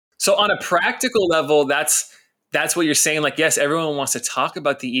So on a practical level, that's what you're saying. Like, yes, everyone wants to talk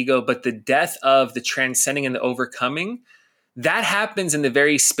about the ego, but the death of the transcending and the overcoming, that happens in the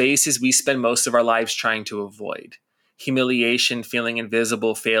very spaces we spend most of our lives trying to avoid. Humiliation, feeling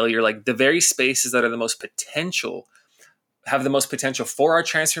invisible, failure, like the very spaces that are the most potential, have the most potential for our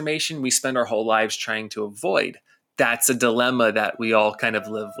transformation, we spend our whole lives trying to avoid. That's a dilemma that we all kind of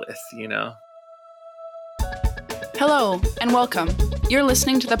live with, you know? Hello, and welcome. You're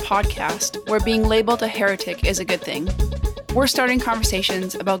listening to the podcast where being labeled a heretic is a good thing. We're starting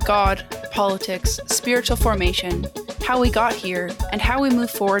conversations about God, politics, spiritual formation, how we got here, and how we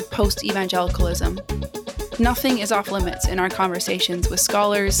move forward post-evangelicalism. Nothing is off limits in our conversations with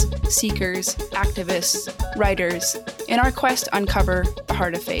scholars, seekers, activists, writers, in our quest to uncover the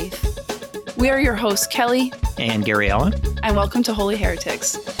heart of faith. We are your hosts, Kelly and Gary Allen, and welcome to Holy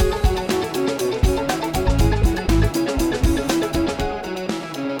Heretics.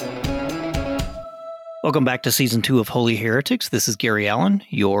 Welcome back to Season 2 of Holy Heretics. This is Gary Allen,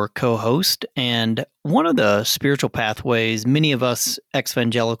 your co-host, and one of the spiritual pathways many of us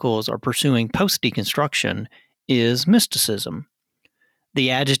ex-evangelicals are pursuing post-deconstruction is mysticism. The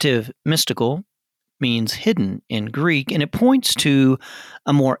adjective mystical means hidden in Greek, and it points to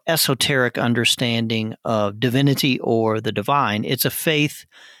a more esoteric understanding of divinity or the divine. It's a faith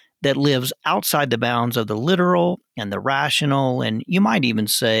that lives outside the bounds of the literal and the rational, and you might even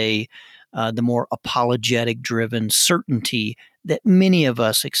say the more apologetic-driven certainty that many of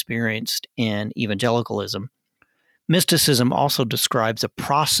us experienced in evangelicalism. Mysticism also describes a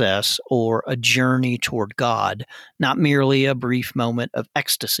process or a journey toward God, not merely a brief moment of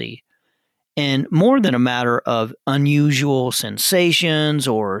ecstasy. And more than a matter of unusual sensations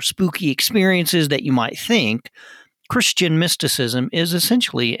or spooky experiences that you might think, Christian mysticism is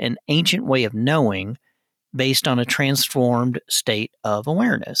essentially an ancient way of knowing based on a transformed state of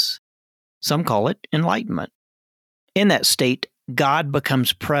awareness. Some call it enlightenment. In that state, God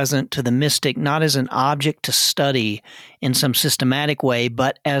becomes present to the mystic not as an object to study in some systematic way,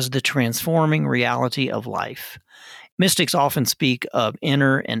 but as the transforming reality of life. Mystics often speak of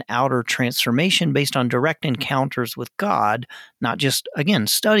inner and outer transformation based on direct encounters with God, not just, again,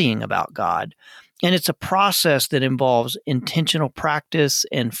 studying about God. And it's a process that involves intentional practice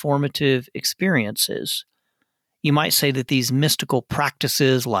and formative experiences. You might say that these mystical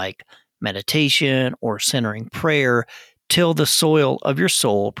practices like meditation or centering prayer till the soil of your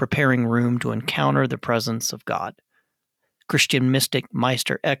soul, preparing room to encounter the presence of God. Christian mystic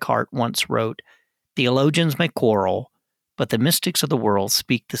Meister Eckhart once wrote, "Theologians may quarrel, but the mystics of the world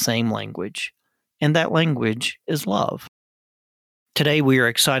speak the same language, and that language is love." Today, we are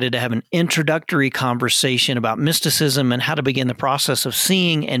excited to have an introductory conversation about mysticism and how to begin the process of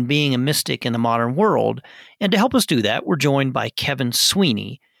seeing and being a mystic in the modern world. And to help us do that, we're joined by Kevin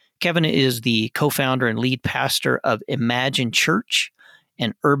Sweeney. Kevin is the co-founder and lead pastor of Imagine Church,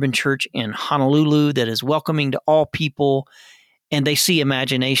 an urban church in Honolulu that is welcoming to all people, and they see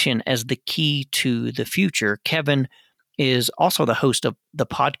imagination as the key to the future. Kevin is also the host of the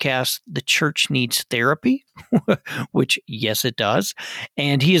podcast, The Church Needs Therapy, which, yes, it does.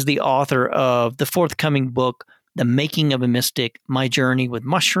 And he is the author of the forthcoming book, The Making of a Mystic, My Journey with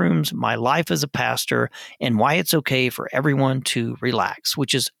Mushrooms, My Life as a Pastor, and Why It's Okay for Everyone to Relax,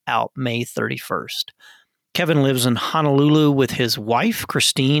 which is out May 31st. Kevin lives in Honolulu with his wife,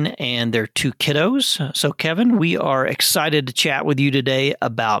 Christine, and their 2 kiddos. So, Kevin, we are excited to chat with you today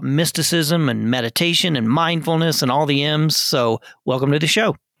about mysticism and meditation and mindfulness and all the M's. So, welcome to the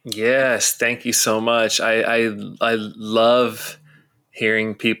show. Yes, thank you so much. I love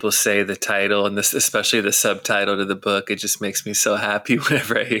hearing people say the title and this, especially the subtitle to the book. It just makes me so happy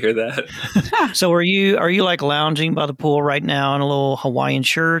whenever I hear that. So are you like lounging by the pool right now in a little Hawaiian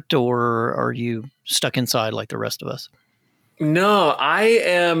shirt, or are you stuck inside like the rest of us? No, I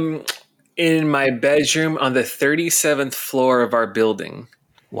am in my bedroom on the 37th floor of our building.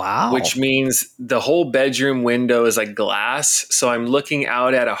 Wow. Which means the whole bedroom window is like glass. So I'm looking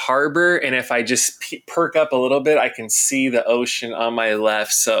out at a harbor. And if I just perk up a little bit, I can see the ocean on my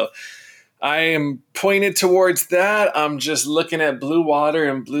left. So I am pointed towards that. I'm just looking at blue water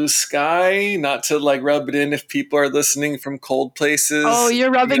and blue sky, not to like rub it in if people are listening from cold places. Oh,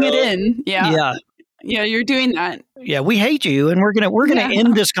 you're rubbing it in. Yeah. Yeah, you're doing that. Yeah, we hate you, and we're gonna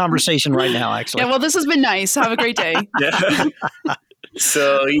end this conversation right now, actually. Yeah, well, this has been nice. Have a great day. Yeah.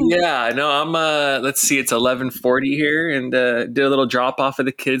 So I'm let's see, it's 11:40 here, and did a little drop off of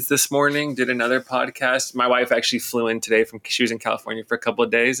the kids this morning, did another podcast. My wife actually flew in today she was in California for a couple of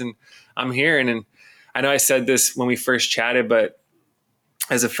days, and I'm here. And I know I said this when we first chatted, but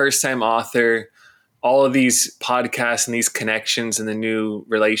as a first time author, all of these podcasts and these connections and the new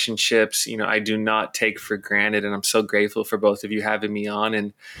relationships, I do not take for granted. And I'm so grateful for both of you having me on.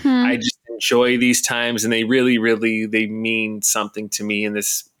 And I just enjoy these times, and they really, really, they mean something to me in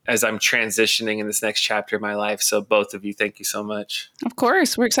this, as I'm transitioning in this next chapter of my life. So both of you, thank you so much. Of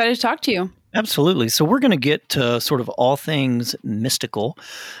course. We're excited to talk to you. Absolutely. So we're going to get to sort of all things mystical.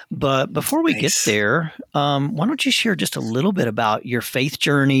 But before we get there, why don't you share just a little bit about your faith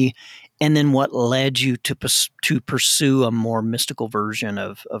journey and then what led you to pursue a more mystical version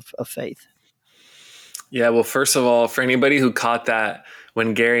of faith? Yeah, well, first of all, for anybody who caught that,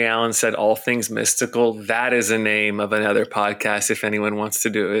 when Gary Allen said all things mystical, that is a name of another podcast if anyone wants to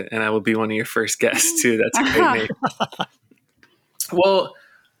do it. And I will be one of your first guests too. That's a great name. Well,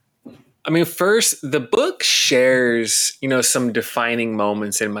 I mean, first, the book shares, some defining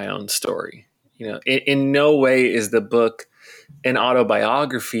moments in my own story. In no way is the book an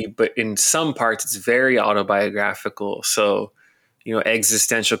autobiography, but in some parts it's very autobiographical. So,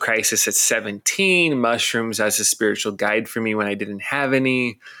 existential crisis at 17, mushrooms as a spiritual guide for me when I didn't have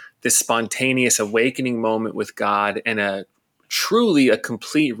any, this spontaneous awakening moment with God, and a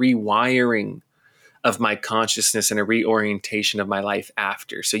complete rewiring of my consciousness and a reorientation of my life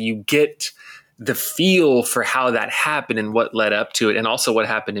after. So you get the feel for how that happened and what led up to it, and also what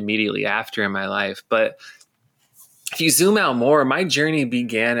happened immediately after in my life. But if you zoom out more, my journey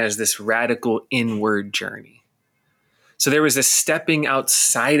began as this radical inward journey. So there was a stepping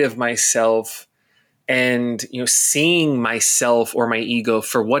outside of myself and, seeing myself or my ego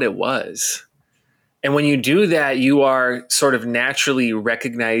for what it was. And when you do that, you are sort of naturally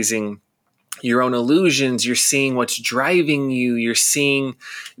recognizing your own illusions. You're seeing what's driving you. You're seeing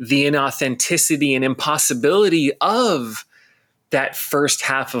the inauthenticity and impossibility of that first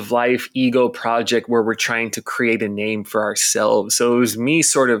half of life ego project where we're trying to create a name for ourselves. So it was me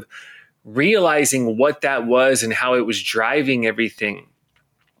sort of realizing what that was and how it was driving everything.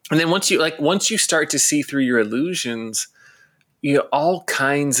 And then once you start to see through your illusions, all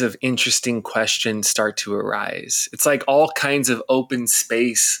kinds of interesting questions start to arise. It's like all kinds of open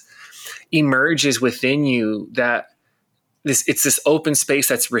space emerges within you, that it's this open space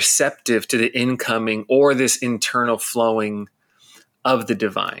that's receptive to the incoming or this internal flowing of the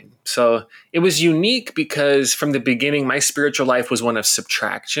divine. So it was unique because from the beginning, my spiritual life was one of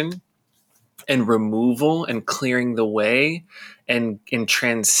subtraction and removal and clearing the way and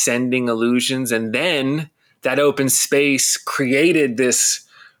transcending illusions. And then that open space created this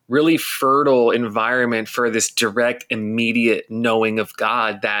really fertile environment for this direct, immediate knowing of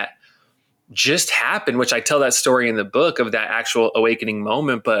God that just happened, which I tell that story in the book of that actual awakening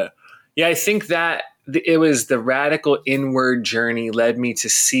moment. But yeah, I think that it was the radical inward journey led me to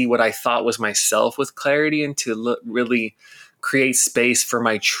see what I thought was myself with clarity, and to really create space for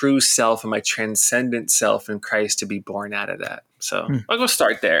my true self and my transcendent self in Christ to be born out of that. So I'll go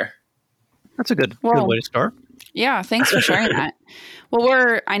start there. That's a good way to start. Yeah, thanks for sharing that.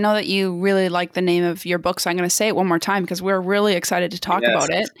 Well, I know that you really like the name of your book, so I'm going to say it one more time because we're really excited to talk about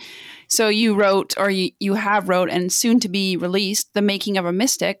it. So you wrote, or you have wrote, and soon to be released, The Making of a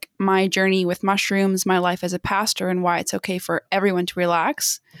Mystic, My Journey with Mushrooms, My Life as a Pastor, and Why It's Okay for Everyone to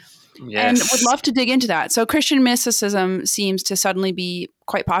Relax. Yes. And would love to dig into that. So Christian mysticism seems to suddenly be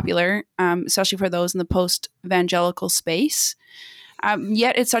quite popular, especially for those in the post-evangelical space.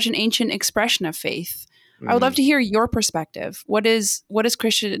 Yet it's such an ancient expression of faith. I would love to hear your perspective. What is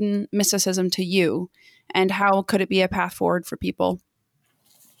Christian mysticism to you, and how could it be a path forward for people?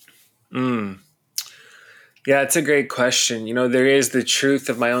 Yeah, it's a great question. There is the truth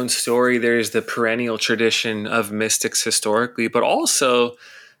of my own story. There is the perennial tradition of mystics historically, but also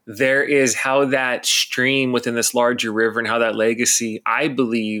there is how that stream within this larger river and how that legacy, I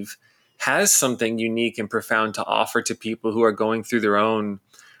believe, has something unique and profound to offer to people who are going through their own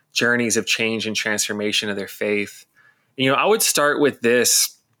journeys of change and transformation of their faith. I would start with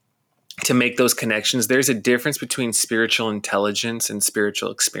this to make those connections. There's a difference between spiritual intelligence and spiritual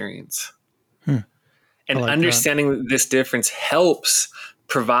experience. And understanding this difference helps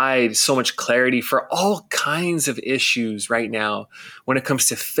provide so much clarity for all kinds of issues right now when it comes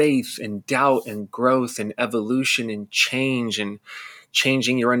to faith and doubt and growth and evolution and change and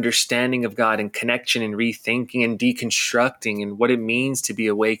changing your understanding of God and connection and rethinking and deconstructing and what it means to be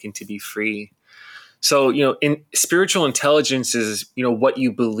awake and to be free. So, in spiritual intelligence is, what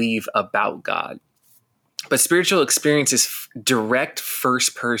you believe about God. But spiritual experience is direct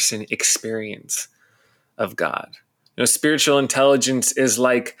first-person experience of God. Spiritual intelligence is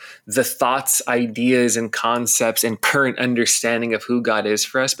like the thoughts, ideas, and concepts and current understanding of who God is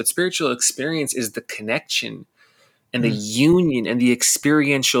for us. But spiritual experience is the connection and the union and the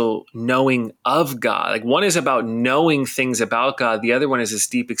experiential knowing of God. Like one is about knowing things about God. The other one is this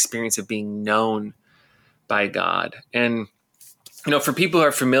deep experience of being known by God. And, for people who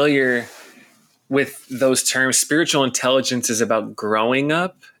are familiar with those terms, spiritual intelligence is about growing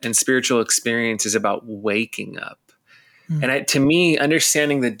up and spiritual experience is about waking up. And to me,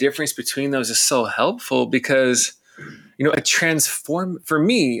 understanding the difference between those is so helpful because, a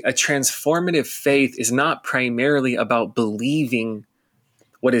transformative faith is not primarily about believing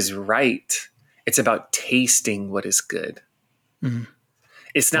what is right. It's about tasting what is good. Mm-hmm.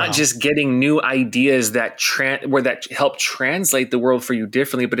 It's not just getting new ideas that help translate the world for you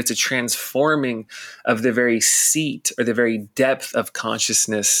differently, but it's a transforming of the very seat or the very depth of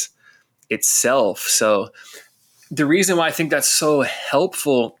consciousness itself. So the reason why I think that's so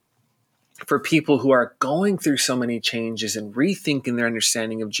helpful for people who are going through so many changes and rethinking their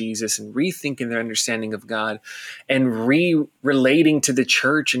understanding of Jesus and rethinking their understanding of God and relating to the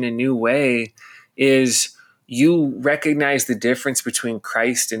church in a new way is you recognize the difference between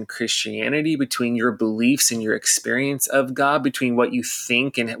Christ and Christianity, between your beliefs and your experience of God, between what you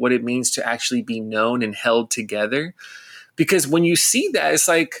think and what it means to actually be known and held together. Because when you see that, it's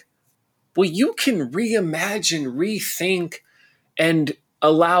like, well, you can reimagine, rethink, and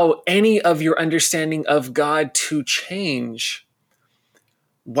allow any of your understanding of God to change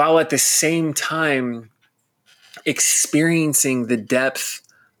while at the same time experiencing the depth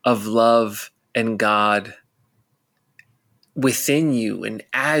of love and God within you and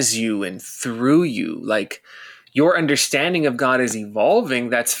as you and through you. Like your understanding of God is evolving.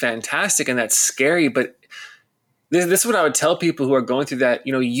 That's fantastic and that's scary, but this is what I would tell people who are going through that.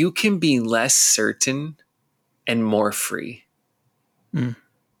 You can be less certain and more free.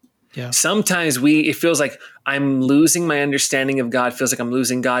 Yeah. Sometimes it feels like I'm losing my understanding of God, feels like I'm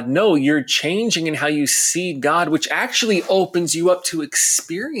losing God. No, you're changing in how you see God, which actually opens you up to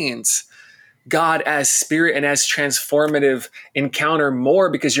experience God as spirit and as transformative encounter more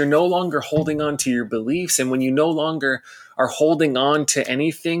because you're no longer holding on to your beliefs. And when you no longer are holding on to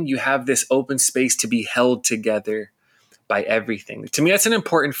anything, you have this open space to be held together by everything. To me, that's an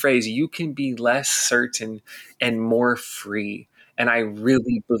important phrase. You can be less certain and more free. And I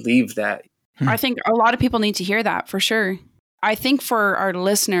really believe that. I think a lot of people need to hear that for sure. I think for our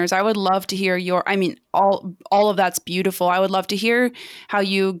listeners, I would love to hear all of that's beautiful. I would love to hear how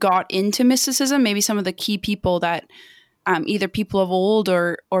you got into mysticism, maybe some of the key people that either people of old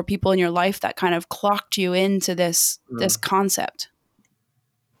or people in your life that kind of clocked you into this concept.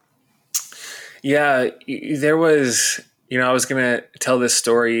 Yeah, there was, I was going to tell this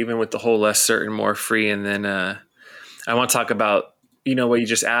story even with the whole less certain, more free. And then I want to talk about, what you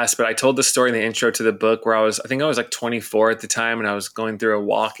just asked, but I told the story in the intro to the book where I think I was like 24 at the time. And I was going through a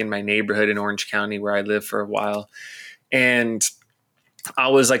walk in my neighborhood in Orange County where I lived for a while. And I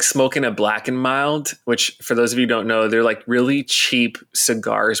was like smoking a Black and Mild, which for those of you who don't know, they're like really cheap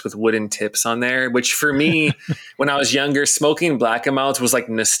cigars with wooden tips on there, which for me, when I was younger, smoking Black and Milds was like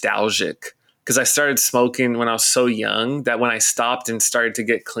nostalgic. Because I started smoking when I was so young that when I stopped and started to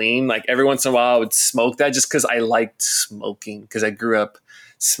get clean, like every once in a while I would smoke that just because I liked smoking because I grew up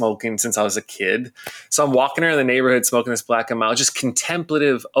smoking since I was a kid. So I'm walking around the neighborhood smoking this Black and Mild, just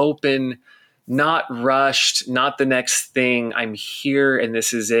contemplative, open, not rushed, not the next thing. I'm here and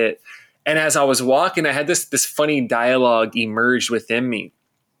this is it. And as I was walking, I had this funny dialogue emerged within me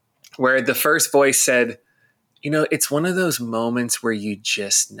where the first voice said, it's one of those moments where you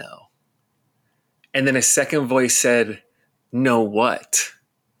just know. And then a second voice said, know what?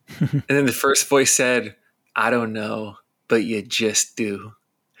 And then the first voice said, I don't know, but you just do.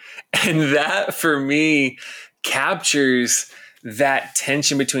 And that for me captures that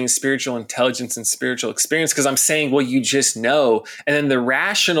tension between spiritual intelligence and spiritual experience. Because I'm saying, well, you just know. And then the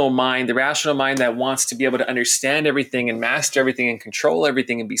rational mind that wants to be able to understand everything and master everything and control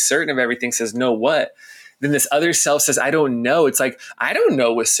everything and be certain of everything says, know what? Then this other self says, I don't know. It's like, I don't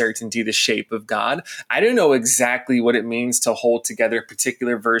know with certainty the shape of God. I don't know exactly what it means to hold together a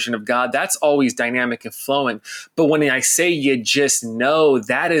particular version of God. That's always dynamic and flowing. But when I say you just know,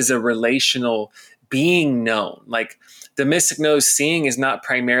 that is a relational being known. Like the mystic knows seeing is not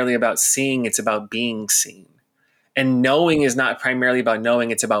primarily about seeing, it's about being seen. And knowing is not primarily about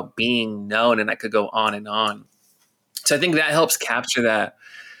knowing, it's about being known. And I could go on and on. So I think that helps capture that.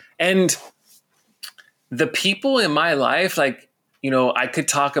 And the people in my life, like, I could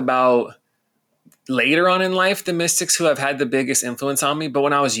talk about later on in life, the mystics who have had the biggest influence on me. But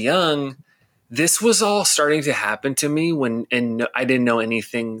when I was young, this was all starting to happen to me and I didn't know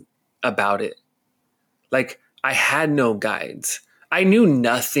anything about it. Like I had no guides. I knew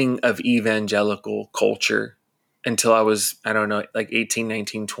nothing of evangelical culture until I was, I don't know, like 18,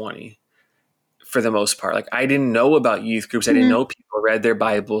 19, 20 for the most part. Like I didn't know about youth groups. I didn't know people read their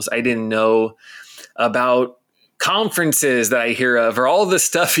Bibles. I didn't know about conferences that I hear of, or all the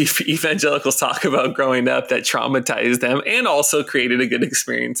stuff evangelicals talk about growing up that traumatized them and also created a good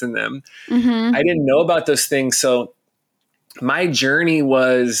experience in them. I didn't know about those things. So my journey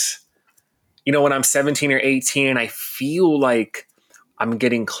was, when I'm 17 or 18 and I feel like I'm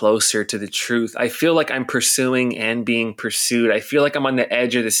getting closer to the truth. I feel like I'm pursuing and being pursued. I feel like I'm on the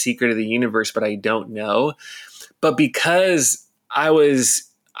edge of the secret of the universe, but I don't know. But because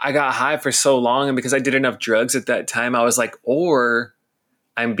I got high for so long, and because I did enough drugs at that time, I was like, or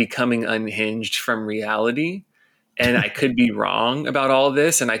I'm becoming unhinged from reality, and I could be wrong about all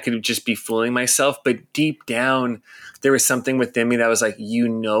this, and I could just be fooling myself. But deep down, there was something within me that was like, you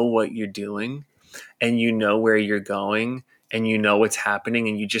know what you're doing, and you know where you're going, and you know what's happening,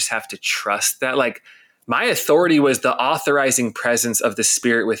 and you just have to trust that. Like, my authority was the authorizing presence of the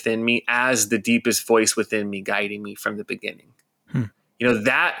Spirit within me as the deepest voice within me, guiding me from the beginning.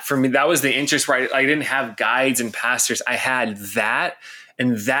 That for me, that was the interest where I didn't have guides and pastors. I had that,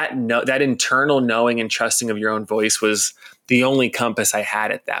 and that internal knowing and trusting of your own voice was the only compass I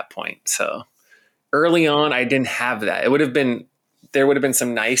had at that point. So early on, I didn't have that. There would have been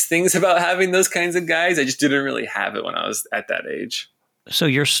some nice things about having those kinds of guides. I just didn't really have it when I was at that age. So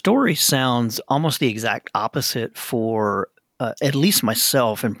your story sounds almost the exact opposite for at least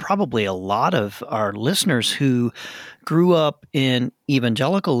myself and probably a lot of our listeners who grew up in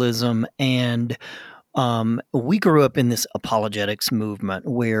evangelicalism, and we grew up in this apologetics movement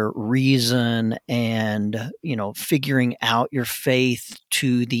where reason and, figuring out your faith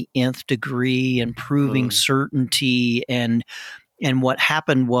to the nth degree and proving certainty. And what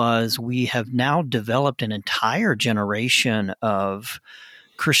happened was we have now developed an entire generation of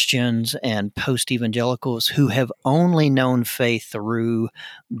Christians and post-evangelicals who have only known faith through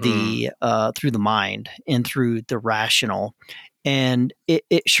the mind and through the rational. And it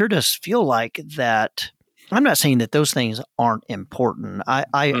sure does feel like that. I'm not saying that those things aren't important.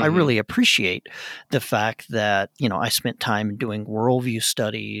 I really appreciate the fact that, I spent time doing worldview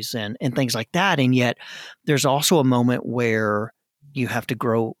studies and things like that. And yet there's also a moment where you have to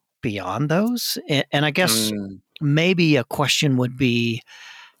grow beyond those. And I guess maybe a question would be,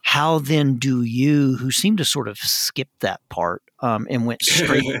 how then do you, who seem to sort of skip that part and went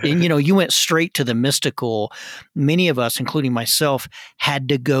straight, and you went straight to the mystical. Many of us, including myself, had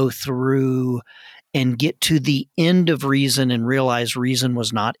to go through and get to the end of reason and realize reason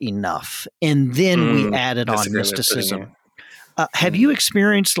was not enough. And then we added on mysticism. Have you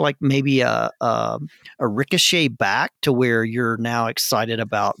experienced like maybe a ricochet back to where you're now excited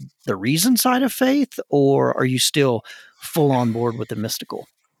about the reason side of faith, or are you still full on board with the mystical?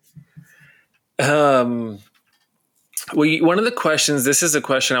 Well, one of the questions, this is a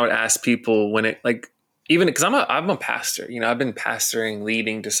question I would ask people when even because I'm a pastor, I've been pastoring,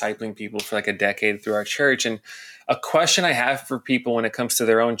 leading, discipling people for like a decade through our church. And a question I have for people when it comes to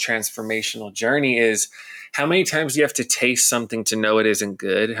their own transformational journey is, how many times do you have to taste something to know it isn't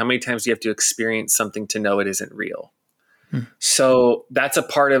good? How many times do you have to experience something to know it isn't real? So that's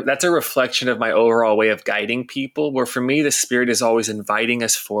a reflection of my overall way of guiding people, where for me, the Spirit is always inviting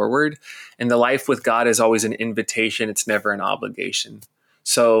us forward, and the life with God is always an invitation. It's never an obligation.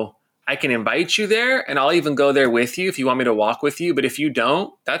 So I can invite you there, and I'll even go there with you if you want me to walk with you. But if you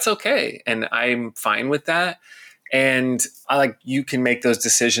don't, that's okay. And I'm fine with that. And you can make those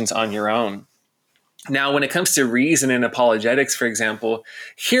decisions on your own. Now, when it comes to reason and apologetics, for example,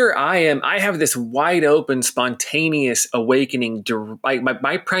 here I am. I have this wide open, spontaneous awakening.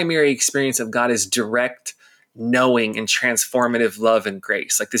 My primary experience of God is direct knowing and transformative love and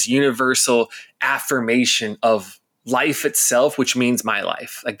grace, like this universal affirmation of life itself, which means my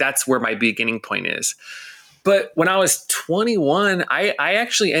life. Like that's where my beginning point is. But when I was 21, I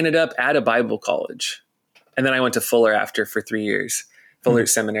actually ended up at a Bible college. And then I went to Fuller after for 3 years, Fuller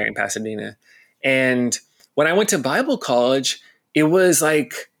Seminary in Pasadena. And when I went to Bible college, it was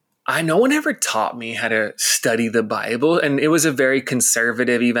like, no one ever taught me how to study the Bible. And it was a very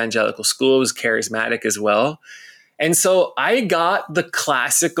conservative evangelical school. It was charismatic as well. And so I got the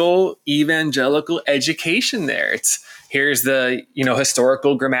classical evangelical education there. Here's the,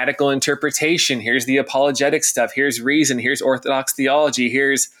 historical grammatical interpretation. Here's the apologetic stuff. Here's reason. Here's orthodox theology.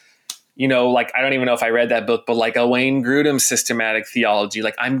 Here's, I don't even know if I read that book, but like a Wayne Grudem systematic theology.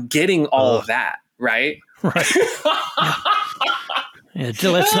 Like I'm getting all of that, right? Right. Yeah,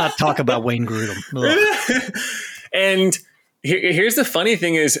 let's not talk about Wayne Grudem. And here's the funny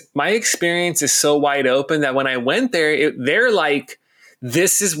thing is my experience is so wide open that when I went there, they're like,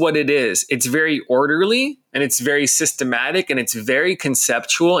 this is what it is. It's very orderly. and it's very systematic and it's very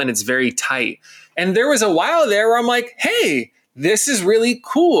conceptual and it's very tight. And there was a while there where I'm like, hey, this is really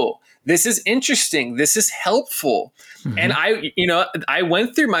cool. This is interesting. This is helpful. Mm-hmm. And I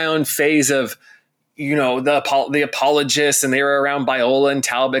went through my own phase of, the apologists, and they were around Biola and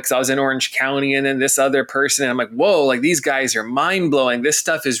Talbot because I was in Orange County, and then this other person. And I'm like, whoa, like these guys are mind blowing. This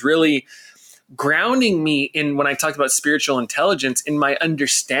stuff is really grounding me in, when I talked about spiritual intelligence, in my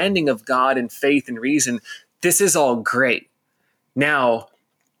understanding of God and faith and reason. This is all great. Now,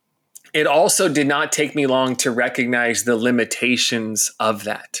 it also did not take me long to recognize the limitations of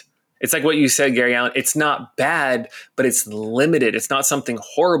that. It's like what you said, Gary Allen. It's not bad, but it's limited. It's not something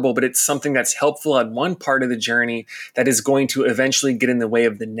horrible, but it's something that's helpful at one part of the journey that is going to eventually get in the way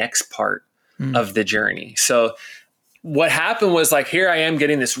of the next part of the journey. So what happened was, like, here I am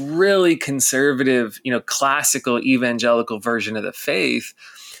getting this really conservative, classical evangelical version of the faith.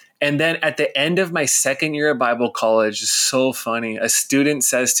 And then at the end of my second year of Bible college, it's so funny. A student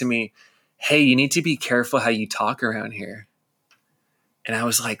says to me, hey, you need to be careful how you talk around here. And I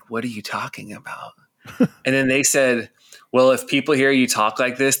was like, what are you talking about? And then they said, well, if people hear you talk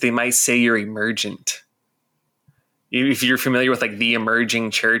like this, they might say you're emergent. If you're familiar with like the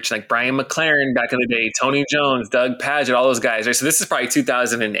emerging church, like Brian McLaren back in the day, Tony Jones, Doug Padgett, all those guys. Right? So this is probably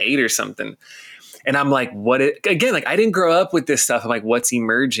 2008 or something. And I'm like, again, like I didn't grow up with this stuff. I'm like, what's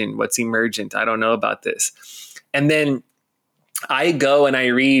emergent? What's emergent? I don't know about this. And then I go and I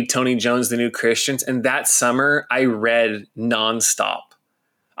read Tony Jones, The New Christians. And that summer I read nonstop.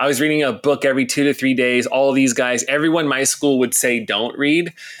 I was reading a book every 2 to 3 days. All these guys, everyone in my school would say, don't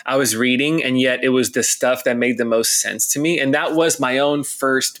read. I was reading, and yet it was the stuff that made the most sense to me. And that was my own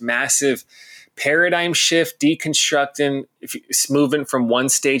first massive paradigm shift, deconstructing, moving from one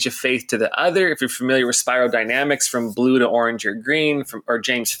stage of faith to the other. If you're familiar with spiral dynamics, from blue to orange or green, or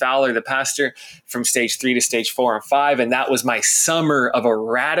James Fowler, the pastor, from stage 3 to stage 4 and 5. And that was my summer of a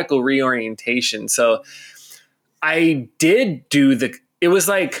radical reorientation. So I did it was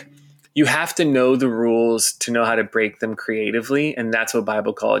like, you have to know the rules to know how to break them creatively. And that's what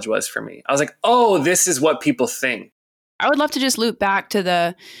Bible college was for me. I was like, oh, this is what people think. I would love to just loop back to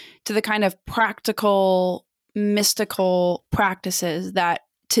the kind of practical, mystical practices that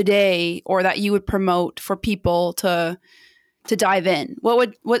today, or that you would promote for people to dive in.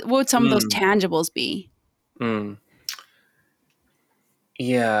 What would some of those tangibles be?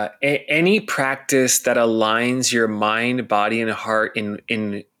 Yeah, any practice that aligns your mind, body, and heart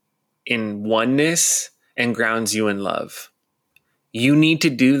in oneness and grounds you in love. You need to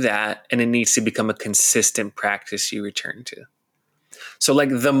do that, and it needs to become a consistent practice you return to. So like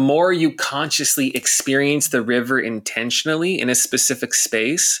the more you consciously experience the river intentionally in a specific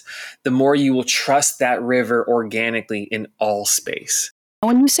space, the more you will trust that river organically in all space.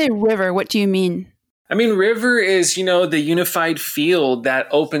 When you say river, what do you mean? I mean, river is, the unified field, that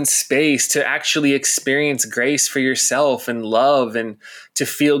open space to actually experience grace for yourself and love, and to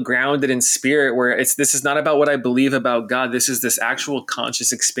feel grounded in spirit, where this is not about what I believe about God. This is this actual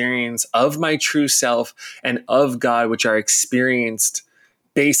conscious experience of my true self and of God, which are experienced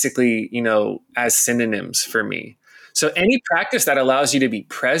basically, as synonyms for me. So any practice that allows you to be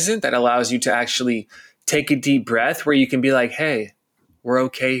present, that allows you to actually take a deep breath, where you can be like, hey, we're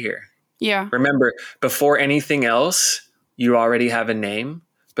okay here. Yeah. Remember, before anything else, you already have a name.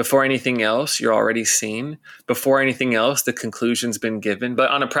 Before anything else, you're already seen. Before anything else, the conclusion's been given.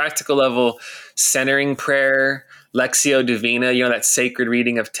 But on a practical level, centering prayer, Lectio Divina, that sacred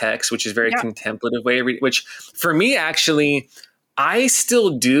reading of text, which is very contemplative way of reading, which for me, actually, I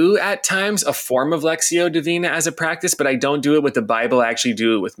still do at times a form of Lectio Divina as a practice, but I don't do it with the Bible. I actually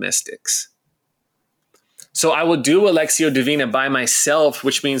do it with mystics. So I will do a Lectio Divina by myself,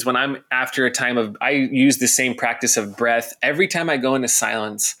 which means when I'm after a time of, I use the same practice of breath. Every time I go into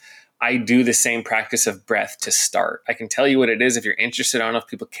silence, I do the same practice of breath to start. I can tell you what it is if you're interested. I don't know if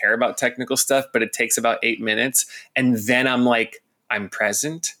people care about technical stuff, but it takes about 8 minutes. And then I'm like, I'm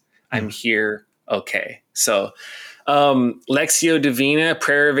present. I'm here. Okay. So Lectio Divina,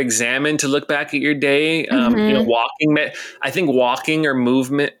 prayer of examine, to look back at your day. Walking. I think walking or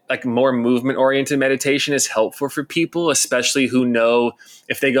movement, like more movement oriented meditation, is helpful for people, especially who know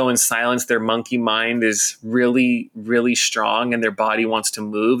if they go in silence, their monkey mind is really, really strong and their body wants to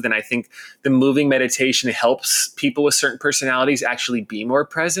move. Then I think the moving meditation helps people with certain personalities actually be more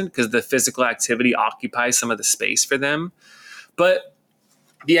present, because the physical activity occupies some of the space for them. But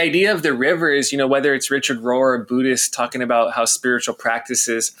the idea of the river is, whether it's Richard Rohr or Buddhist talking about how spiritual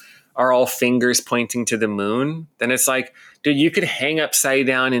practices are all fingers pointing to the moon, then it's like, dude, you could hang upside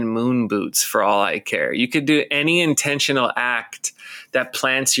down in moon boots for all I care. You could do any intentional act that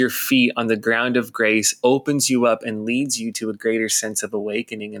plants your feet on the ground of grace, opens you up, and leads you to a greater sense of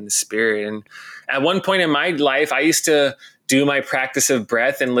awakening in the spirit. And at one point in my life, I used to do my practice of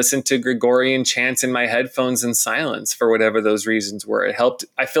breath and listen to Gregorian chants in my headphones in silence for whatever those reasons were. It helped.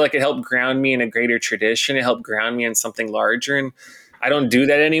 I feel like it helped ground me in a greater tradition. It helped ground me in something larger. And I don't do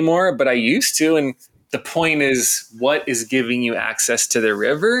that anymore, but I used to. And the point is, what is giving you access to the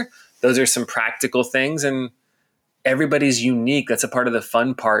river? Those are some practical things, and everybody's unique. That's a part of the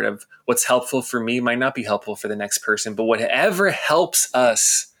fun part of what's helpful for me might not be helpful for the next person, but whatever helps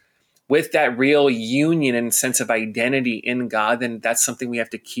us with that real union and sense of identity in God, then that's something we have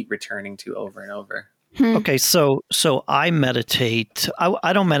to keep returning to over and over. Okay, so I meditate.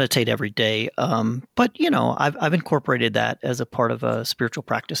 I don't meditate every day, but I've incorporated that as a part of a spiritual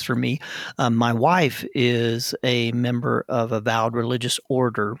practice for me. My wife is a member of a vowed religious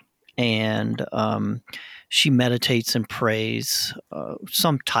order, and she meditates and prays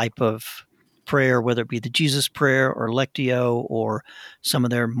some type of prayer, whether it be the Jesus prayer or Lectio or some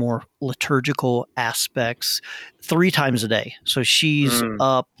of their more liturgical aspects, 3 times a day. So she's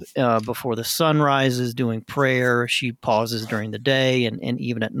up before the sun rises doing prayer. She pauses during the day and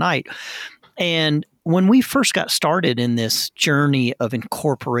even at night. And when we first got started in this journey of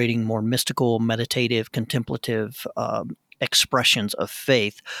incorporating more mystical, meditative, contemplative expressions of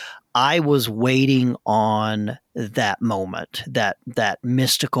faith, I was waiting on that moment, that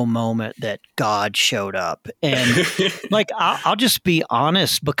mystical moment that God showed up. And I'll just be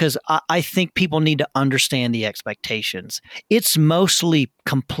honest, because I think people need to understand the expectations. It's mostly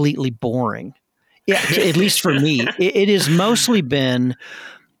completely boring. Yeah, at least for me, it has mostly been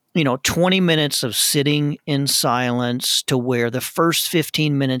 20 minutes of sitting in silence, to where the first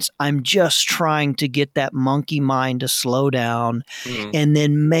 15 minutes, I'm just trying to get that monkey mind to slow down. And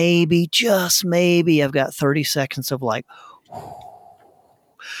then maybe, just maybe, I've got 30 seconds of like,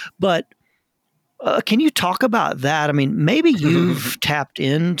 but can you talk about that? I mean, maybe you've tapped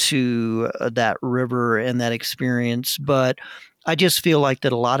into that river and that experience, but I just feel like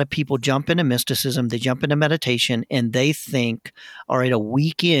that a lot of people jump into mysticism, they jump into meditation, and they think, all right, a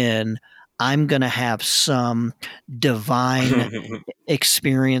week in, I'm going to have some divine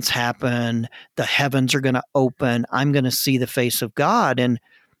experience happen. The heavens are going to open. I'm going to see the face of God. And,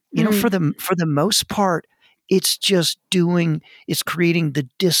 for the most part, it's just it's creating the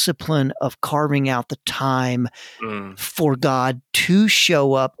discipline of carving out the time for God to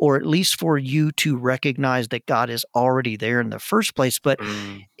show up, or at least for you to recognize that God is already there in the first place. But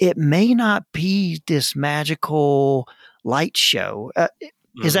it may not be this magical light show.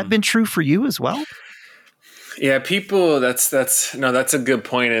 Has that been true for you as well? Yeah, people, that's a good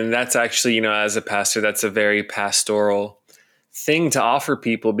point. And that's actually, as a pastor, that's a very pastoral thing to offer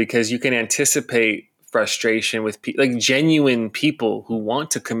people, because you can anticipate frustration with like genuine people who want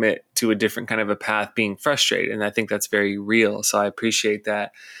to commit to a different kind of a path being frustrated. And I think that's very real. So I appreciate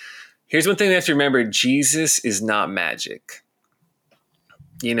that. Here's one thing we have to remember. Jesus is not magic.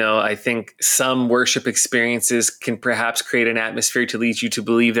 I think some worship experiences can perhaps create an atmosphere to lead you to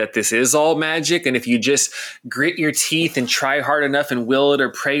believe that this is all magic. And if you just grit your teeth and try hard enough and will it,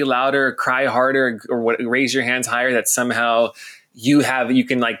 or pray louder, or cry harder, or raise your hands higher, that somehow you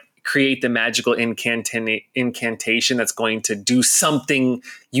can like create the magical incantation that's going to do something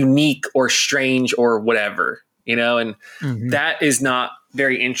unique or strange or whatever, and that is not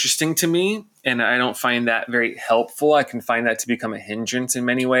very interesting to me. And I don't find that very helpful. I can find that to become a hindrance in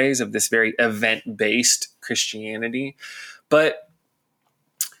many ways of this very event-based Christianity. But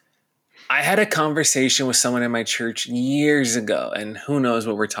I had a conversation with someone in my church years ago, and who knows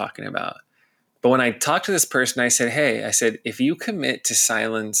what we're talking about. But when I talked to this person, I said, if you commit to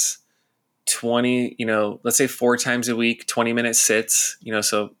silence 20, let's say 4 times a week, 20-minute sits,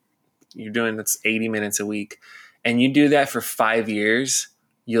 so you're doing that's 80 minutes a week, and you do that for 5 years,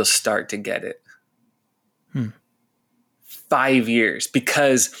 you'll start to get it. 5 years,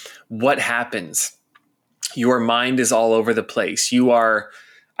 because what happens? Your mind is all over the place.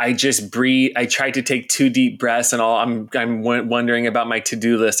 I just breathe. I tried to take 2 deep breaths and I'm wondering about my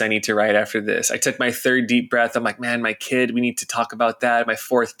to-do list I need to write after this. I took my 3rd deep breath. I'm like, man, my kid, we need to talk about that. My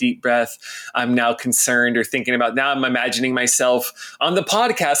 4th deep breath, I'm now concerned or thinking about, now I'm imagining myself on the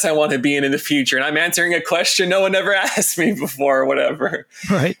podcast I want to be in the future. And I'm answering a question no one ever asked me before or whatever.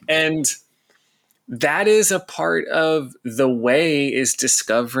 Right. And that is a part of the way, is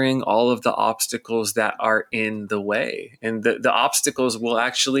discovering all of the obstacles that are in the way. And the obstacles will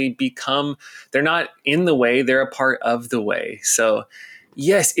actually become, they're not in the way, they're a part of the way. So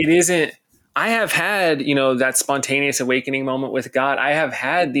yes, it isn't, I have had, that spontaneous awakening moment with God. I have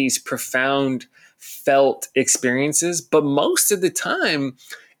had these profound felt experiences. But most of the time,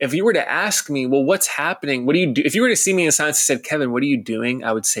 if you were to ask me, well, what's happening? What do you do? If you were to see me in silence and said, Kevin, what are you doing?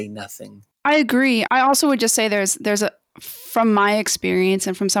 I would say nothing. I agree. I also would just say there's a, from my experience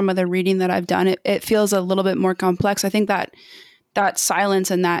and from some of the reading that I've done, it feels a little bit more complex. I think that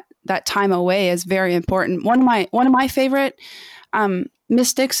silence and that time away is very important. One of my favorite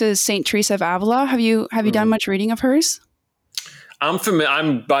mystics is Saint Teresa of Avila. Have you done much reading of hers? I'm familiar.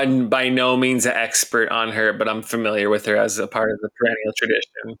 I'm by no means an expert on her, but I'm familiar with her as a part of the perennial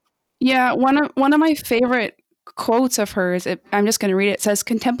tradition. Yeah, one of my favorite quotes of hers, I'm just going to read it. It says,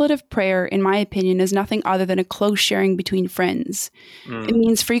 "Contemplative prayer, in my opinion, is nothing other than a close sharing between friends. It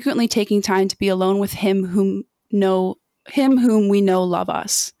means frequently taking time to be alone with him whom we know love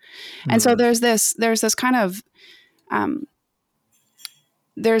us." And so there's this kind of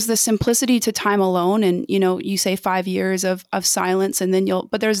there's the simplicity to time alone, and you say 5 years of silence, and then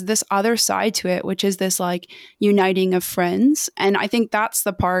but there's this other side to it, which is this like uniting of friends. And I think that's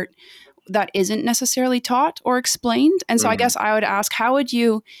the part that isn't necessarily taught or explained. And so I guess I would ask, how would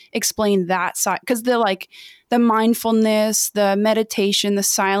you explain that side? Because the mindfulness, the meditation, the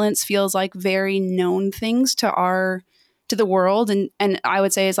silence feels like very known things to the world, and I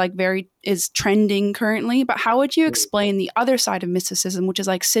would say is trending currently. But how would you explain the other side of mysticism, which is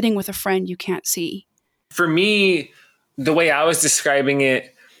like sitting with a friend you can't see? For me, the way I was describing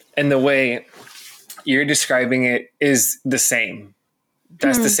it and the way you're describing it is the same.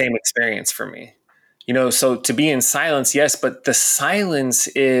 That's the same experience for me. So to be in silence, yes, but the silence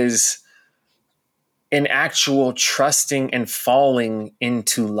is an actual trusting and falling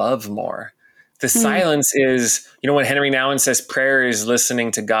into love more. The silence is, when Henry Nouwen says prayer is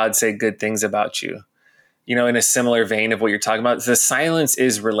listening to God say good things about you, in a similar vein of what you're talking about, the silence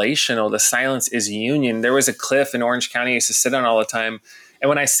is relational. The silence is union. There was a cliff in Orange County I used to sit on all the time. And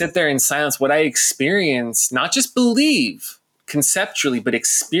when I sit there in silence, what I experience, not just believe conceptually, but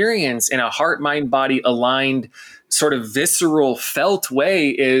experience in a heart, mind, body aligned, sort of visceral, felt way,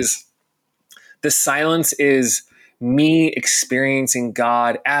 is the silence is me experiencing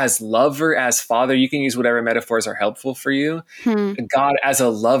God as lover, as father. You can use whatever metaphors are helpful for you. God as a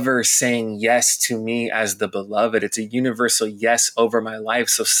lover saying yes to me as the beloved. It's a universal yes over my life.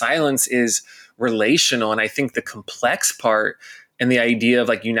 So silence is relational. And I think the complex part and the idea of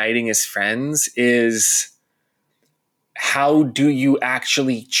like uniting as friends is, how do you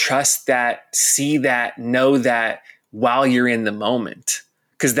actually trust that, see that, know that while you're in the moment?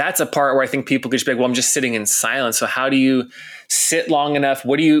 Because that's a part where I think people could just be like, well, I'm just sitting in silence. So how do you sit long enough?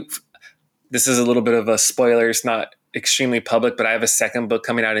 This is a little bit of a spoiler. It's not extremely public, but I have a second book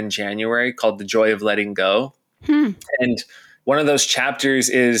coming out in January called The Joy of Letting Go. And one of those chapters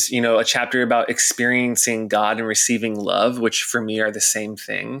is, a chapter about experiencing God and receiving love, which for me are the same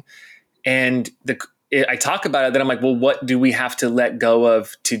thing. And I talk about it, then I'm like, well, what do we have to let go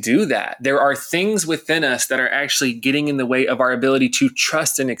of to do that? There are things within us that are actually getting in the way of our ability to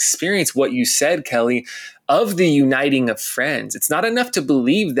trust and experience what you said, Kelly, of the uniting of friends. It's not enough to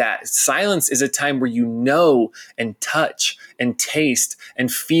believe that. Silence is a time where you know and touch and taste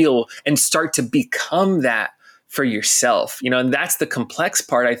and feel and start to become that for yourself. And that's the complex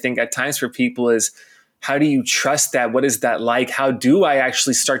part, I think, at times for people is, how do you trust that? What is that like? How do I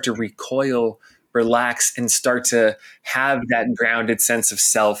actually start to recoil, relax, and start to have that grounded sense of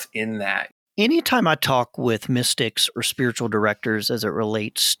self in that? Anytime I talk with mystics or spiritual directors as it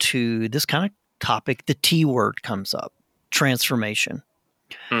relates to this kind of topic, the T word comes up: transformation.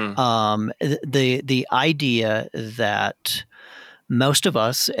 The idea that most of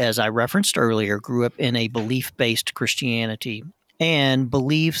us, as I referenced earlier, grew up in a belief-based Christianity, and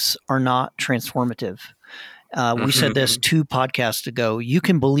beliefs are not transformative. We said this 2 podcasts ago. You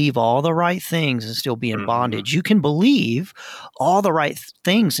can believe all the right things and still be in bondage. You can believe all the right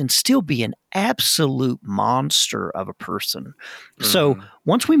things and still be an absolute monster of a person. So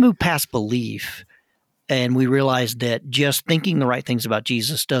once we move past belief and we realize that just thinking the right things about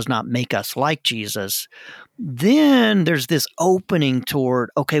Jesus does not make us like Jesus, then there's this opening toward,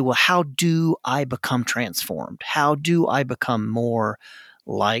 okay, well, how do I become transformed? How do I become more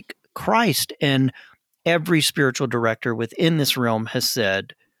like Christ? And every spiritual director within this realm has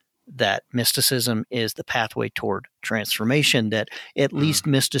said that mysticism is the pathway toward transformation, that at least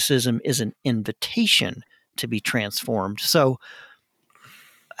mysticism is an invitation to be transformed. So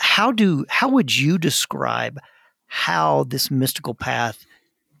how would you describe how this mystical path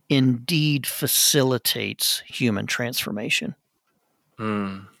indeed facilitates human transformation?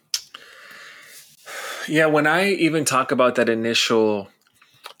 Yeah, when I even talk about that initial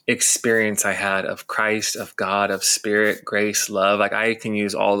experience I had of Christ, of God, of spirit, grace, love. Like I can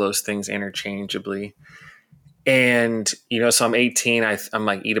use all those things interchangeably. And, so I'm 18. I'm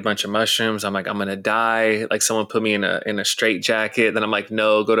like, eat a bunch of mushrooms. I'm like, I'm going to die. Like someone put me in a straight jacket. Then I'm like,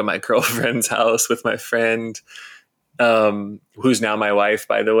 no, go to my girlfriend's house with my friend, who's now my wife,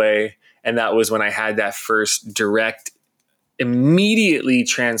 by the way. And that was when I had that first direct, immediately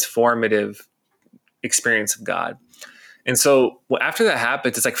transformative experience of God. And so after that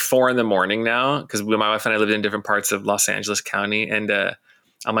happens, it's like 4 a.m. now, because my wife and I lived in different parts of Los Angeles County. And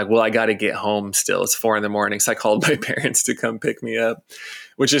I'm like, well, I got to get home still. It's 4 a.m. So I called my parents to come pick me up,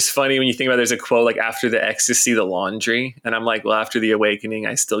 which is funny when you think about it. There's a quote like, after the ecstasy, the laundry. And I'm like, well, after the awakening,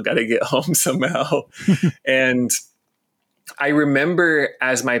 I still got to get home somehow. And I remember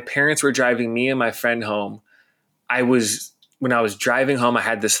as my parents were driving me and my friend home, when I was driving home, I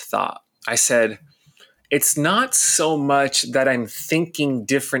had this thought. I said, it's not so much that I'm thinking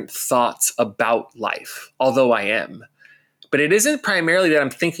different thoughts about life, although I am. But it isn't primarily that I'm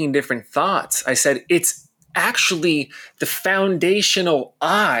thinking different thoughts. I said, it's actually the foundational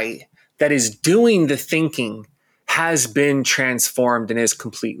I that is doing the thinking has been transformed and is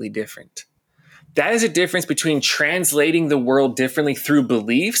completely different. That is a difference between translating the world differently through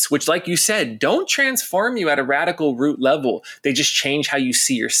beliefs, which, like you said, don't transform you at a radical root level. They just change how you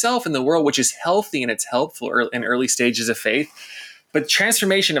see yourself in the world, which is healthy and it's helpful in early stages of faith. But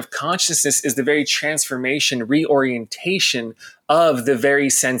transformation of consciousness is the very transformation, reorientation of the very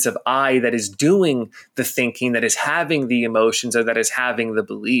sense of I that is doing the thinking, that is having the emotions, or that is having the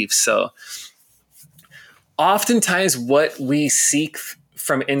beliefs. So oftentimes what we seek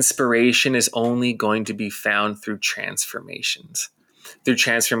from inspiration is only going to be found through transformation.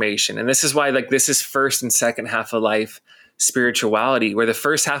 And this is why, like, this is first and second half of life spirituality, where the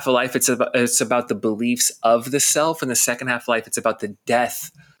first half of life, it's about the beliefs of the self. And the second half of life, it's about the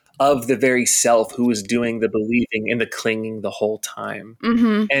death of the very self who is doing the believing and the clinging the whole time.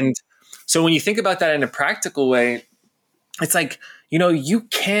 Mm-hmm. And so when you think about that in a practical way, it's like, you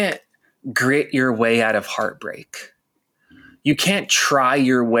can't grit your way out of heartbreak. You can't try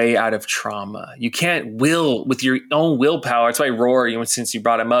your way out of trauma. You can't will with your own willpower. That's why Rohr, since you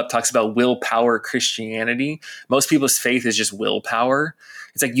brought him up, talks about willpower Christianity. Most people's faith is just willpower.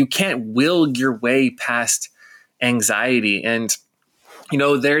 It's like you can't will your way past anxiety. And,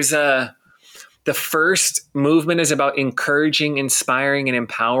 the first movement is about encouraging, inspiring, and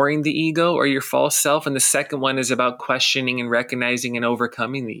empowering the ego or your false self. And the second one is about questioning and recognizing and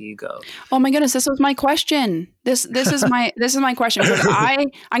overcoming the ego. Oh my goodness, this was my question. This is my question. Because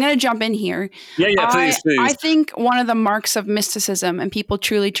I'm going to jump in here. Yeah, please. I think one of the marks of mysticism and people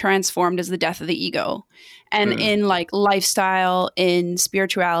truly transformed is the death of the ego. And in like lifestyle, in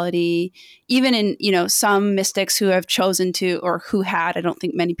spirituality, even in, some mystics who have chosen to, or who had, I don't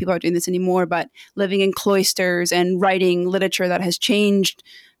think many people are doing this anymore, but living in cloisters and writing literature that has changed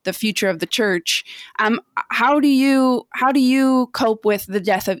the future of the church. How do you cope with the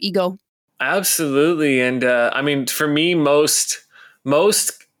death of ego? Absolutely. And for me, most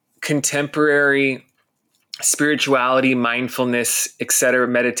contemporary spirituality, mindfulness, etc.,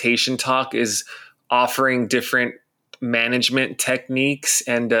 meditation talk is offering different management techniques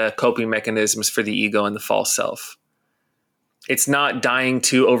and coping mechanisms for the ego and the false self. It's not dying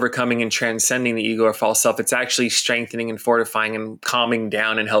to, overcoming, and transcending the ego or false self. It's actually strengthening and fortifying and calming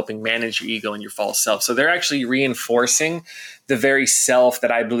down and helping manage your ego and your false self. So they're actually reinforcing the very self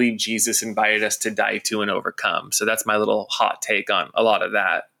that I believe Jesus invited us to die to and overcome. So that's my little hot take on a lot of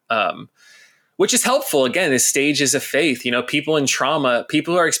that. Which is helpful. Again, is stages of faith. People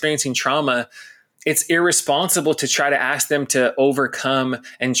who are experiencing trauma, it's irresponsible to try to ask them to overcome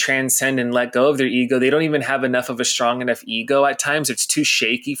and transcend and let go of their ego. They don't even have enough of a strong enough ego at times. It's too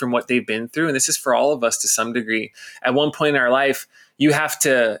shaky from what they've been through. And this is for all of us to some degree. At one point in our life, you have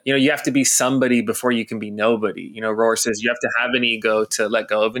to be somebody before you can be nobody. Rohr says you have to have an ego to let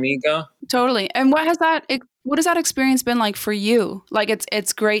go of an ego. Totally. And what has that experience been like for you? Like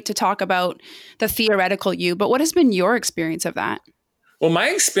it's great to talk about the theoretical you, but what has been your experience of that? Well, my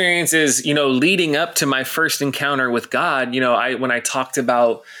experience is, leading up to my first encounter with God, when I talked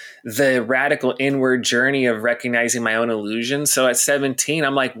about the radical inward journey of recognizing my own illusions. So at 17,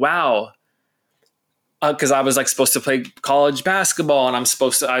 I'm like, wow, because I was like supposed to play college basketball and I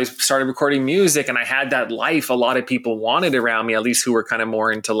started recording music and I had that life a lot of people wanted around me, at least who were kind of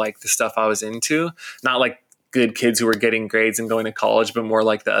more into like the stuff I was into, not like good kids who were getting grades and going to college, but more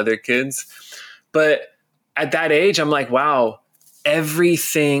like the other kids. But at that age, I'm like, wow,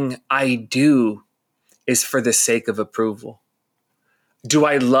 everything I do is for the sake of approval. do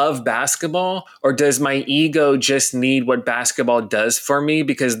I love basketball, or does my ego just need what basketball does for me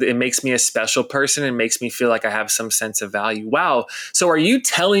because it makes me a special person and makes me feel like I have some sense of value? Wow. So are you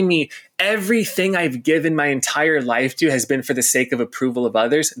telling me everything I've given my entire life to has been for the sake of approval of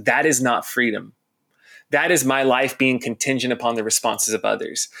others? That is not freedom. That is my life being contingent upon the responses of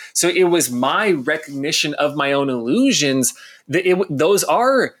others. So it was my recognition of my own illusions. Those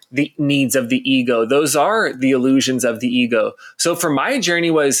are the needs of the ego. Those are the illusions of the ego. So for my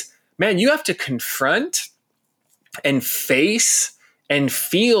journey was, man, you have to confront and face and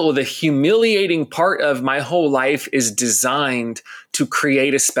feel the humiliating part of my whole life is designed to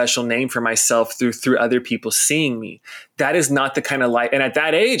create a special name for myself through other people seeing me. That is not the kind of life. And at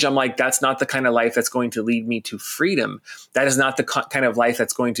that age, I'm like, that's not the kind of life that's going to lead me to freedom. That is not the kind of life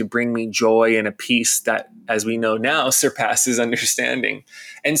that's going to bring me joy and a peace that, as we know now, surpasses understanding.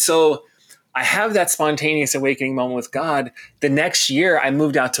 And so I have that spontaneous awakening moment with God. The next year, I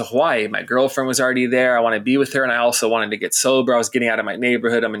moved out to Hawaii. My girlfriend was already there. I wanted to be with her. And I also wanted to get sober. I was getting out of my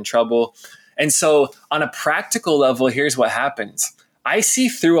neighborhood. I'm in trouble. And so on a practical level, here's what happens. I see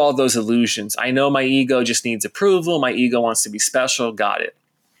through all those illusions. I know my ego just needs approval. My ego wants to be special. Got it.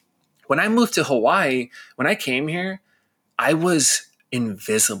 When I moved to Hawaii, when I came here, I was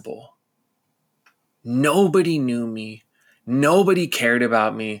invisible. Nobody knew me. Nobody cared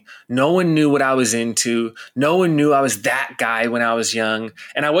about me. No one knew what I was into. No one knew I was that guy when I was young.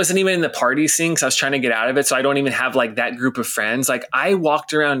 And I wasn't even in the party scene because I was trying to get out of it. So I don't even have like that group of friends. Like I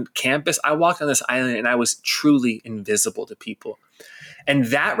walked around campus. I walked on this island and I was truly invisible to people. And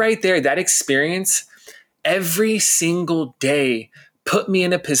that right there, that experience, every single day put me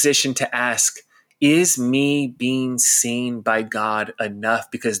in a position to ask, is me being seen by God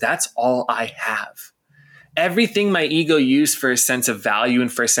enough? Because that's all I have. Everything my ego used for a sense of value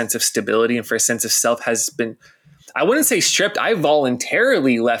and for a sense of stability and for a sense of self has been, I wouldn't say stripped. I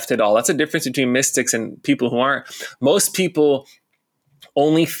voluntarily left it all. That's a difference between mystics and people who aren't. Most people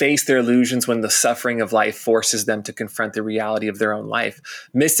only face their illusions when the suffering of life forces them to confront the reality of their own life.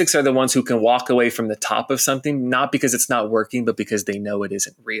 Mystics are the ones who can walk away from the top of something, not because it's not working, but because they know it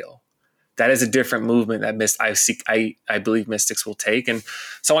isn't real. That is a different movement that I believe mystics will take. And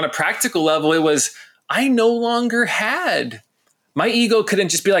so on a practical level, it was, I no longer had. My ego couldn't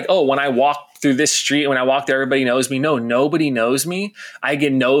just be like, oh, when I walk through this street, when I walk there, everybody knows me. No, nobody knows me. I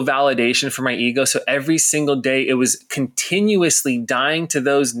get no validation from my ego. So every single day, it was continuously dying to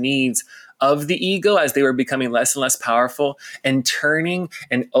those needs of the ego as they were becoming less and less powerful, and turning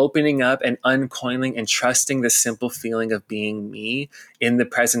and opening up and uncoiling and trusting the simple feeling of being me in the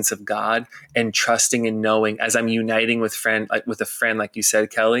presence of God, and trusting and knowing as I'm uniting with a friend, like you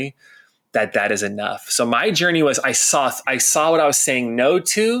said, Kelly, that is enough. So my journey was, I saw what I was saying no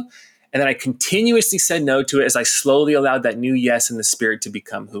to, and then I continuously said no to it as I slowly allowed that new yes in the spirit to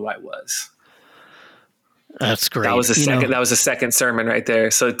become who I was. That's great. That was the second sermon right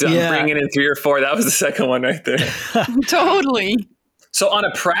there. So I'm bringing in 3 or 4. That was the second one right there. Totally. So on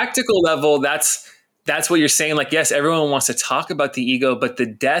a practical level, that's what you're saying. Like, yes, everyone wants to talk about the ego, but the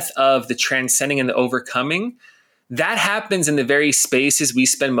death of the transcending and the overcoming, that happens in the very spaces we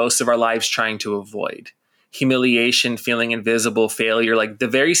spend most of our lives trying to avoid. Humiliation, feeling invisible, failure, like the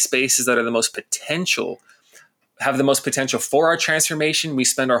very spaces that are the most potential, have the most potential for our transformation, we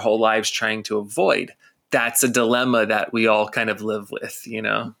spend our whole lives trying to avoid. That's a dilemma that we all kind of live with, you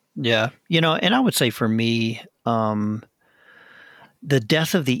know? Yeah. And I would say for me, the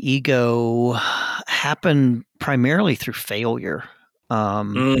death of the ego happened primarily through failure.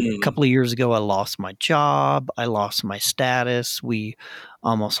 A couple of years ago, I lost my job. I lost my status. We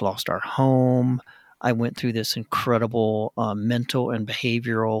almost lost our home. I went through this incredible mental and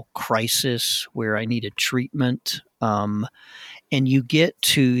behavioral crisis where I needed treatment. And you get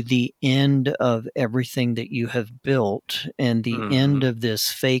to the end of everything that you have built and the end of this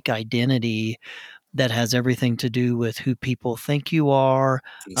fake identity that has everything to do with who people think you are,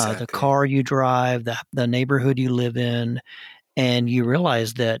 the car you drive, the neighborhood you live in. And you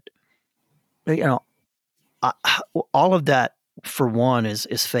realize that, all of that, for one,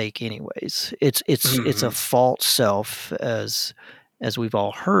 is fake anyways. It's a false self, as we've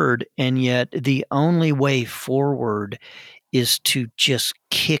all heard. And yet the only way forward is to just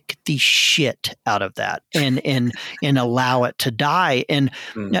kick the shit out of that and allow it to die. And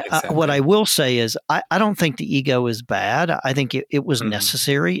what I will say is, I don't think the ego is bad. I think it was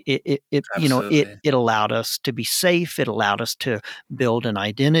necessary. It allowed us to be safe. It allowed us to build an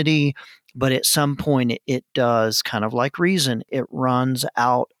identity. But at some point, it does, kind of like reason, it runs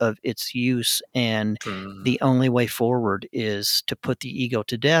out of its use. And the only way forward is to put the ego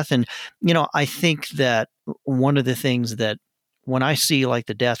to death. And, I think that one of the things that when I see like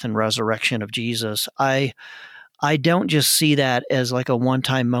the death and resurrection of Jesus, I don't just see that as like a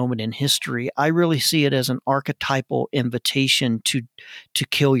one-time moment in history. I really see it as an archetypal invitation to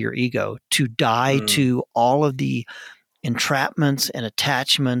kill your ego, to die to all of the entrapments and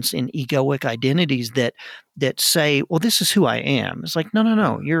attachments and egoic identities that say, well, this is who I am. It's like,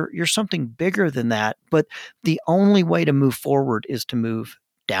 no, you're something bigger than that. But the only way to move forward is to move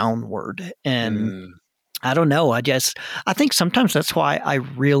downward. And I don't know. I think sometimes that's why I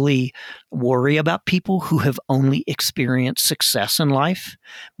really worry about people who have only experienced success in life,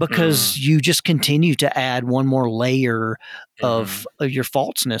 because you just continue to add one more layer of your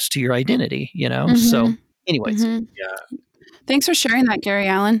falseness to your identity, you know? So anyways. Yeah. Thanks for sharing that, Gary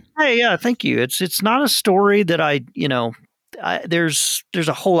Allen. Hey, yeah, thank you. It's not a story that there's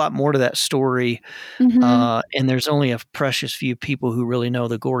a whole lot more to that story, and there's only a precious few people who really know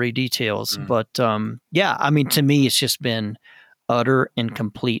the gory details. But yeah, I mean, to me, it's just been utter and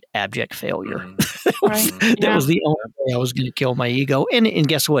complete abject failure. That was the only way I was going to kill my ego, and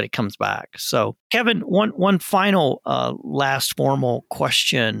guess what? It comes back. So, Kevin, one final last formal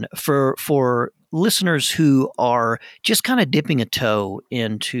question for listeners who are just kind of dipping a toe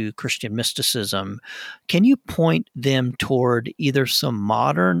into Christian mysticism. Can you point them toward either some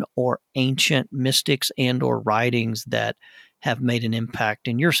modern or ancient mystics and or writings that have made an impact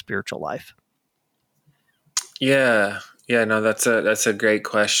in your spiritual life? Yeah, no, that's a great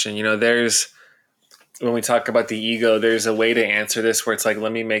question. You know, when we talk about the ego, there's a way to answer this where it's like,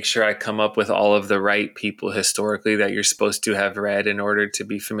 let me make sure I come up with all of the right people historically that you're supposed to have read in order to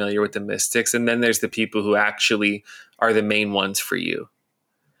be familiar with the mystics. And then there's the people who actually are the main ones for you.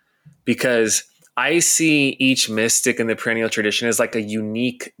 Because I see each mystic in the perennial tradition as like a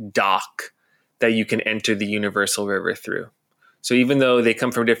unique dock that you can enter the universal river through. So even though they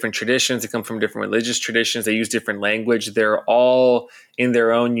come from different traditions, they come from different religious traditions, they use different language, they're all in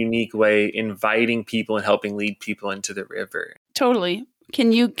their own unique way inviting people and helping lead people into the river. Totally.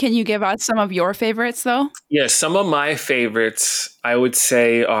 Can you give us some of your favorites though? Yeah, some of my favorites I would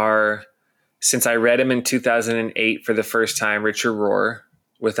say are, since I read him in 2008 for the first time, Richard Rohr,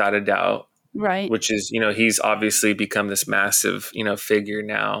 without a doubt. Right. Which is, he's obviously become this massive, figure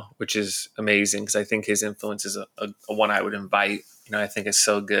now, which is amazing because I think his influence is a one I would invite. I think it's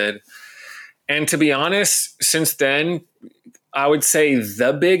so good. And to be honest, since then, I would say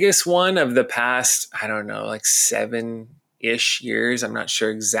the biggest one of the past, I don't know, like 7-ish years, I'm not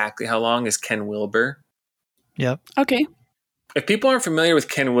sure exactly how long, is Ken Wilber. Yep. Okay. If people aren't familiar with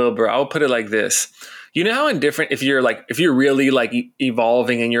Ken Wilber, I'll put it like this. You know how indifferent, if you're really like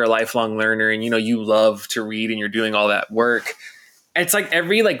evolving and you're a lifelong learner and, you love to read and you're doing all that work, it's like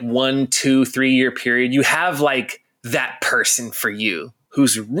every like 1, 2, 3 year period, you have like that person for you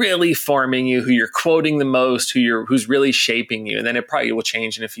who's really forming you, who you're quoting the most, who's really shaping you. And then it probably will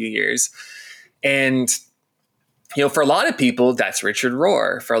change in a few years. And for a lot of people, that's Richard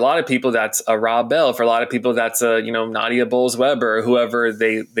Rohr. For a lot of people, that's a Rob Bell. For a lot of people, that's a, Nadia Bolz-Weber, or whoever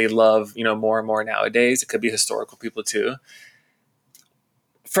they love, more and more nowadays. It could be historical people too.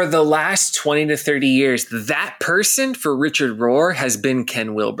 For the last 20 to 30 years, that person for Richard Rohr has been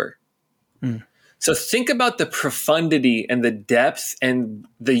Ken Wilber. So think about the profundity and the depth and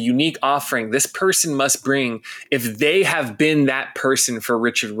the unique offering this person must bring if they have been that person for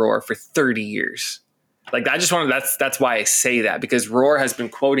Richard Rohr for 30 years. Like, I just wanted, that's why I say that, because Rohr has been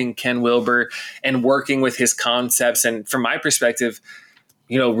quoting Ken Wilber and working with his concepts. And from my perspective,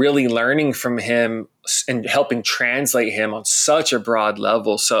 really learning from him and helping translate him on such a broad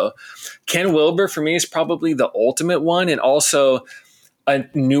level. So Ken Wilber for me is probably the ultimate one. And also a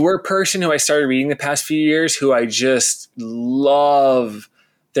newer person who I started reading the past few years, who I just love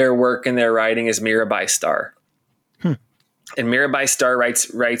their work and their writing, is Mirabai Starr. And Mirabai Starr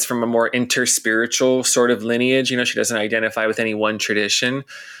writes from a more interspiritual sort of lineage. She doesn't identify with any one tradition.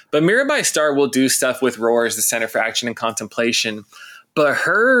 But Mirabai Starr will do stuff with Rohr as the Center for Action and Contemplation. But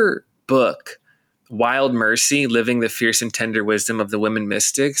her book, Wild Mercy, Living the Fierce and Tender Wisdom of the Women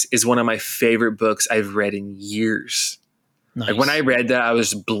Mystics, is one of my favorite books I've read in years. Nice. Like, when I read that, I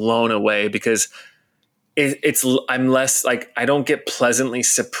was blown away because I'm less like, I don't get pleasantly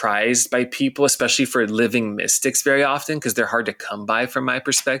surprised by people, especially for living mystics, very often, because they're hard to come by from my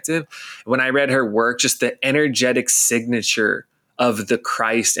perspective. When I read her work, just the energetic signature of the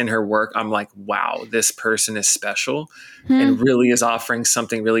Christ in her work, I'm like, wow, this person is special and really is offering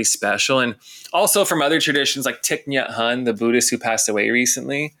something really special. And also from other traditions like Thich Nhat Hanh, the Buddhist who passed away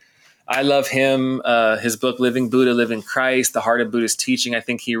recently, I love him. His book, Living Buddha, Living Christ, The Heart of Buddhist Teaching, I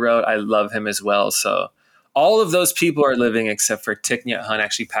think he wrote. I love him as well. So all of those people are living except for Thich Nhat Hanh,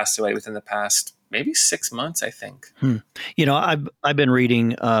 actually passed away within the past maybe 6 months, I think. You know, I've been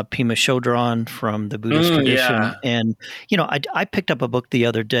reading Pema Chodron from the Buddhist tradition, yeah. and you know, I picked up a book the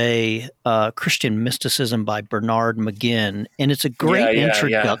other day, Christian Mysticism by Bernard McGinn, and it's a great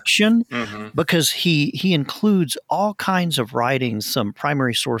introduction because he includes all kinds of writings, some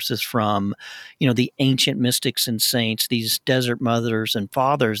primary sources from, you know, the ancient mystics and saints, these desert mothers and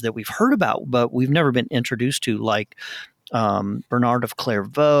fathers that we've heard about, but we've never been introduced to, like Bernard of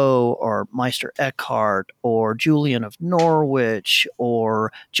Clairvaux or Meister Eckhart or Julian of Norwich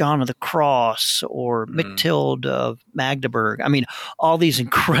or John of the Cross or Mechtild of Magdeburg. I mean, all these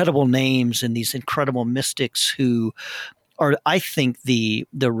incredible names and these incredible mystics who are, I think, the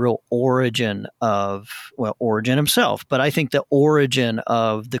real origin of, well, Origen himself, but I think the origin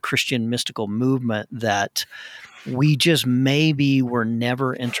of the Christian mystical movement that we just maybe were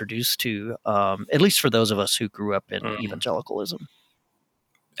never introduced to, at least for those of us who grew up in evangelicalism.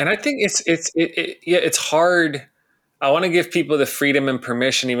 And I think it's hard. I want to give people the freedom and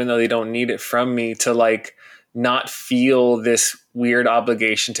permission, even though they don't need it from me, to like not feel this weird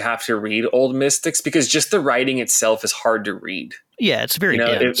obligation to have to read old mystics, because just the writing itself is hard to read. Yeah, it's very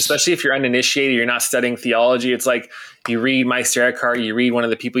dense. Especially if you're uninitiated, you're not studying theology. It's like you read Meister Eckhart, you read one of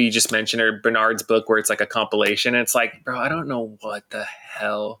the people you just mentioned, or Bernard's book where it's like a compilation. And it's like, bro, I don't know what the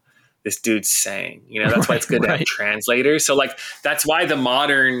hell this dude's saying. You know, that's why it's good to have translators. So like, that's why the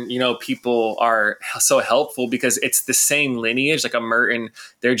modern, you know, people are so helpful, because it's the same lineage, like a Merton.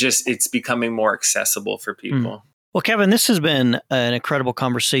 It's becoming more accessible for people. Well, Kevin, this has been an incredible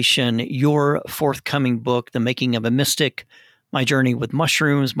conversation. Your forthcoming book, The Making of a Mystic, My Journey with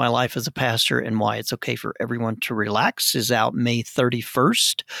Mushrooms, My Life as a Pastor, and Why It's Okay for Everyone to Relax, is out May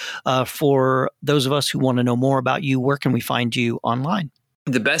 31st. For those of us who want to know more about you, where can we find you online?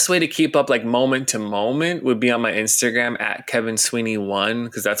 The best way to keep up like moment to moment would be on my Instagram at Kevin Sweeney 1,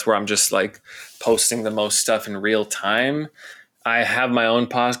 because that's where I'm just like posting the most stuff in real time. I have my own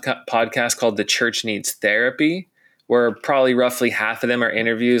podcast called The Church Needs Therapy, where probably roughly half of them are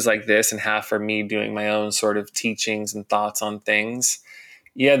interviews like this and half are me doing my own sort of teachings and thoughts on things.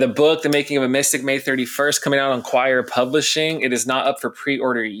 Yeah, the book, The Making of a Mystic, May 31st, coming out on Choir Publishing. It is not up for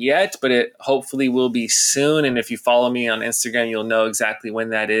pre-order yet, but it hopefully will be soon. And if you follow me on Instagram, you'll know exactly when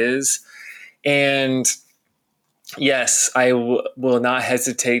that is. And yes, I will not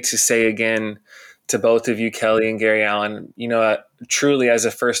hesitate to say again to both of you, Kelly and Gary Allen, you know, truly as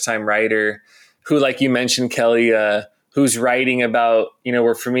a first-time writer who, like you mentioned, Kelly, who's writing about, you know,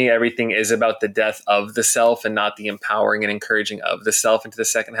 where for me, everything is about the death of the self and not the empowering and encouraging of the self into the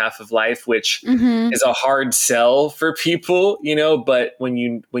second half of life, which is a hard sell for people, you know, but when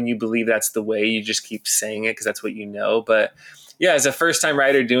you believe that's the way, you just keep saying it because that's what you know. But yeah, as a first time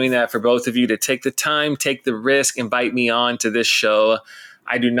writer, doing that for both of you to take the time, take the risk, invite me on to this show,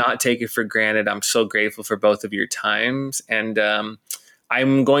 I do not take it for granted. I'm so grateful for both of your times. And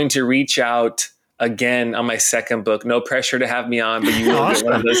I'm going to reach out again on my second book. No pressure to have me on, but you will get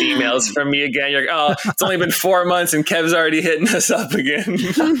one of those emails from me again. You're like, oh, it's only been 4 months and Kev's already hitting us up again.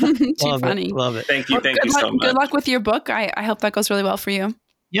 Too funny. Love it. Thank you. Thank you so much. Good luck with your book. I hope that goes really well for you.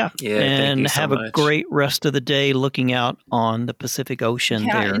 Yeah. And have a great rest of the day looking out on the Pacific Ocean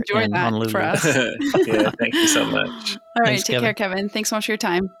there in Honolulu. For us. Yeah, thank you so much. All right. Take care, Kevin. Thanks so much for your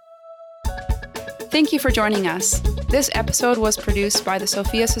time. Thank you for joining us. This episode was produced by the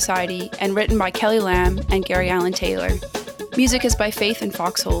Sophia Society and written by Kelly Lamb and Gary Allen Taylor. Music is by Faith and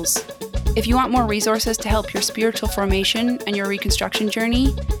Foxholes. If you want more resources to help your spiritual formation and your reconstruction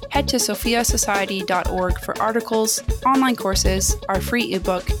journey, head to sophiasociety.org for articles, online courses, our free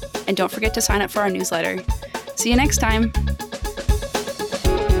ebook, and don't forget to sign up for our newsletter. See you next time.